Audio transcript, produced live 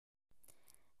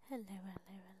Hello, hello,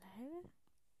 hello.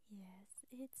 Yes,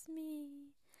 it's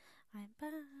me. I'm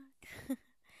back.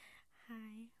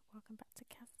 Hi, welcome back to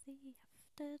Cassie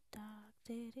After Dark.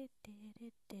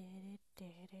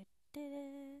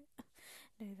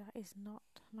 No, that is not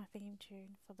my theme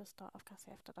tune for the start of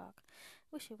Cassie After Dark.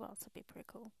 Wish it was, it'd be pretty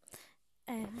cool.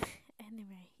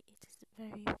 Anyway, it is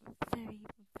very, very,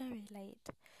 very late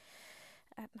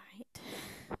at night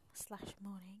slash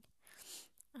morning.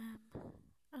 And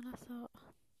I thought,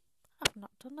 I've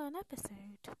not done an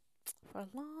episode for a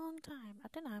long time. I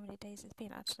don't know how many days it's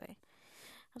been actually.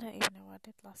 I don't even know what I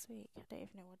did last week. I don't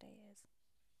even know what day it is.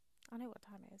 I know what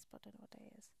time it is, but I don't know what day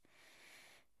it is.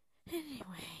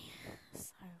 Anyway,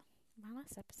 so my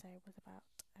last episode was about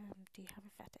do you have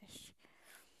a fetish?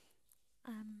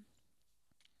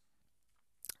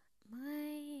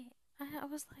 I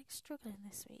was like struggling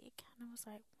this week, and I was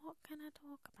like, what can I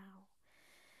talk about?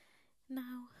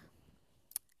 Now,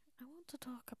 I want to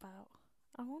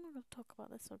talk about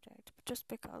this subject just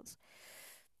because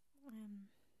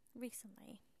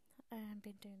recently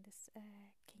been doing this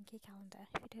kinky calendar.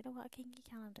 If you don't know what a kinky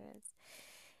calendar is,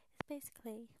 it's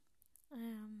basically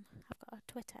I've got a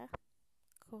Twitter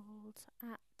called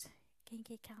at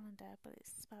kinky calendar, but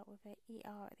it's spelled with a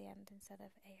ER at the end instead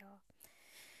of AR.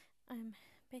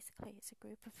 Basically it's a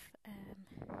group of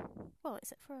well,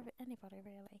 it's for anybody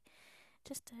really,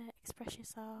 just to express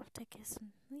yourself, take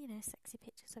some sexy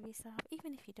pictures of yourself.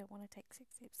 Even if you don't want to take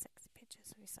sexy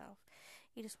pictures of yourself,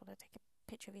 you just want to take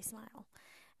a picture of your smile.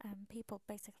 People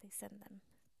basically send them,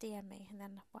 DM me, and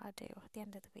then what I do at the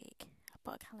end of the week, I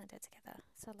put a calendar together,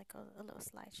 so like a little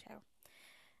slideshow.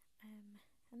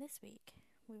 And this week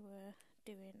we were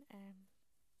doing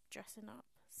dressing up,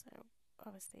 so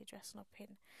obviously dressing up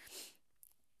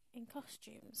in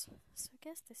costumes. So I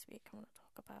guess this week I want to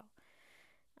talk about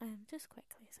just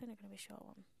quickly, it's only going to be a short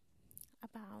one,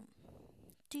 about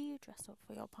do you dress up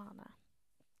for your partner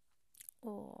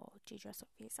or do you dress up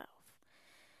for yourself?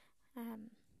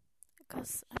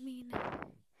 Because I mean,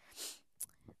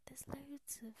 there's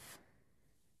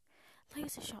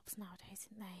loads of shops nowadays,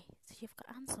 isn't there? So you've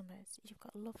got Ann Summers, you've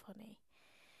got Love Honey,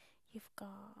 you've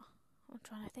got, I'm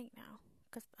trying to think now,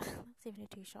 because that's even the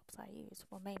two shops I use,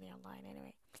 well mainly online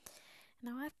anyway.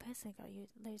 Now I've personally got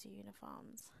loads of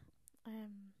uniforms.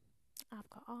 I've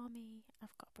got Army,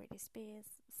 I've got Britney Spears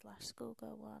 /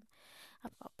 Schoolgirl one,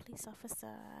 I've got Police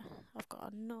Officer, I've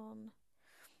got a nun.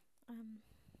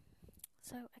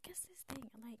 So I guess this thing,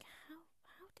 like,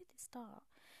 how did it start?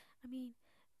 I mean,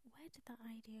 where did that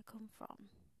idea come from?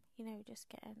 Just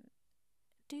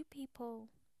do people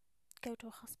go to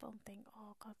a hospital and think,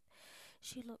 oh God,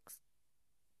 she looks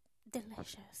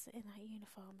delicious in that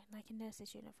uniform, like a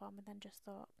nurse's uniform, and then just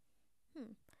thought,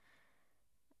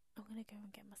 I'm going to go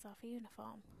and get myself a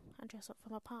uniform and dress up for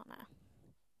my partner?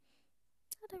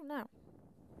 I don't know.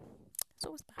 It's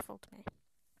always baffled me.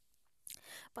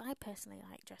 But I personally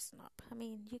like dressing up. I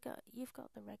mean, you've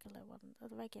got the regular one,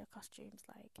 the regular costumes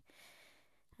like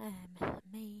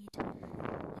maid,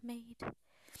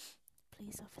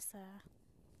 police officer,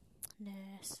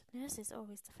 nurse. Nurse is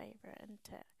always the favourite, and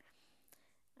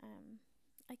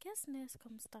I guess nurse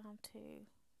comes down to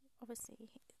obviously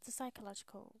the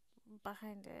psychological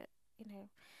behind it.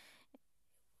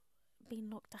 Being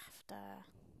looked after.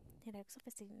 Because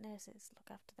obviously nurses look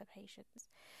after their patients.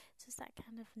 So it's that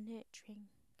kind of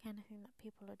nurturing kind of thing that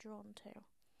people are drawn to.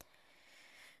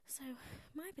 So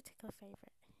my particular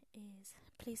favourite is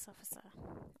police officer,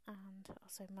 and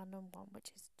also my number one,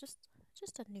 which is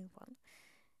just a new one.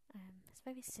 It's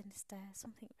very sinister,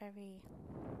 something very,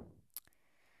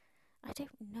 I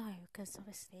don't know, because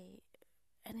obviously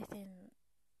anything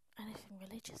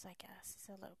religious, I guess, is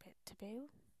a little bit taboo.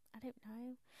 I don't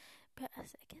know, but I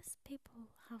guess people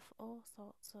have all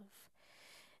sorts of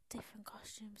different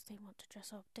costumes they want to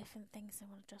dress up, different things they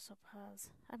want to dress up as.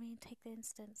 I mean, take the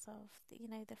instance of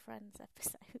the Friends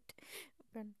episode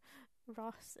when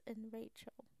Ross and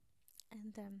Rachel,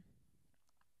 and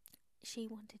she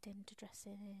wanted him to dress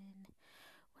in,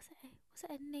 was it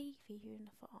a navy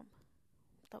uniform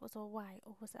that was all white,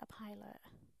 or was it a pilot?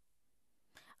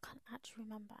 I can't actually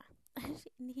remember.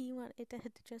 And he wanted her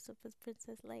to dress up as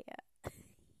Princess Leia.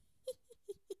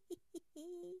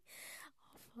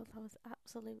 I thought that was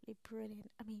absolutely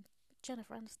brilliant. I mean,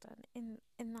 Jennifer Aniston in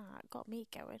that got me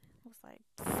going. I was like,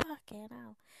 fucking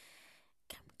hell.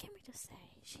 Can we just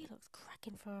say, she looks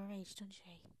cracking for her age, doesn't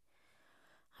she?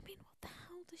 I mean, what the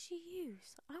hell does she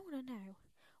use? I want to know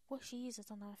what she uses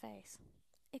on her face.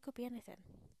 It could be anything.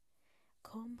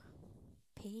 Cum,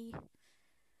 pee,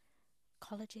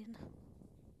 collagen,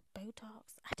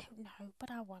 Botox. I don't know,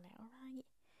 but I want it, alright?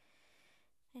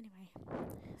 Anyway,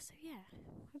 so yeah,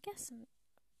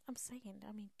 I'm saying,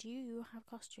 I mean, do you have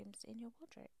costumes in your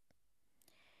wardrobe?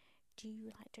 Do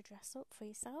you like to dress up for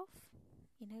yourself?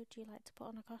 You know, do you like to put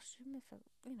on a costume if it,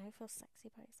 feel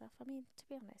sexy about yourself? I mean, to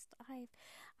be honest,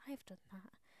 I've done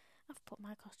that. I've put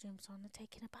my costumes on and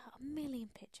taken about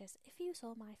 1,000,000 pictures. If you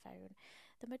saw my phone,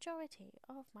 the majority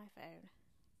of my phone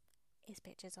is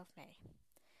pictures of me.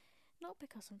 Not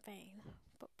because I'm vain,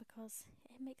 but because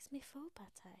it makes me feel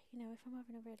better. You know, if I'm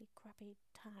having a really crappy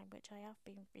time, which I have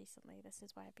been recently, this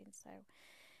is why I've been so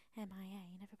MIA,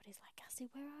 and everybody's like, Cassie,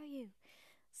 where are you?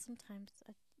 Sometimes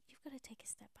you've got to take a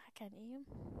step back, haven't you?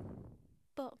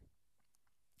 But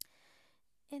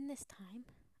in this time,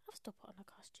 I've still put on a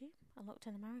costume. I looked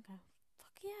in the mirror and go,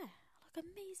 fuck yeah, I look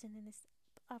amazing in this.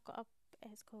 I've got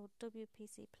it's called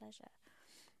WPC Pleasure,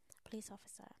 police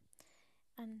officer,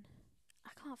 and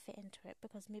I can't fit into it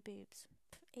because my boobs,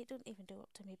 it doesn't even do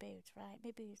up to my boobs, right?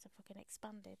 My boobs are fucking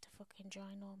expanded to fucking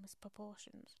ginormous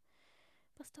proportions.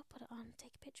 But I still put it on and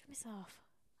take a picture of myself.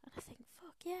 And I think,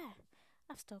 fuck yeah,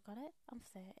 I've still got it. I'm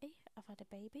 30, I've had a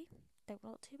baby, don't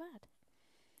look too bad.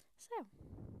 So,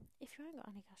 if you ain't got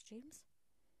any costumes,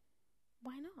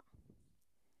 why not?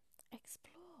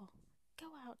 Explore.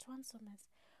 Go out to Ann Summers,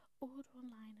 order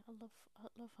online at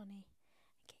Love Honey,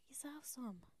 and get yourself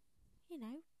some. You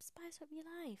know, spice up your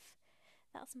life.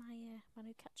 That's my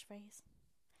new catchphrase.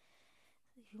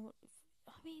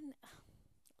 I mean,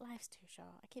 life's too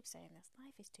short. I keep saying this.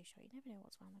 Life is too short. You never know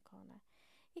what's around the corner.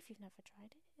 If you've never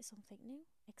tried it, it's something new.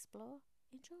 Explore,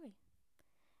 enjoy.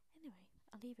 Anyway,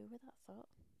 I'll leave you with that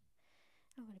thought.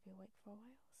 I'm going to be awake for a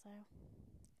while, so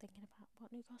thinking about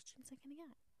what new costumes I'm going to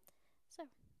get.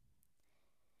 So,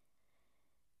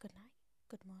 good night,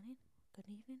 good morning,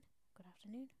 good evening, good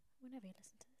afternoon, whenever you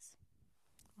listen to this.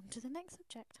 On to the next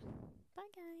subject.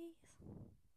 Bye, guys.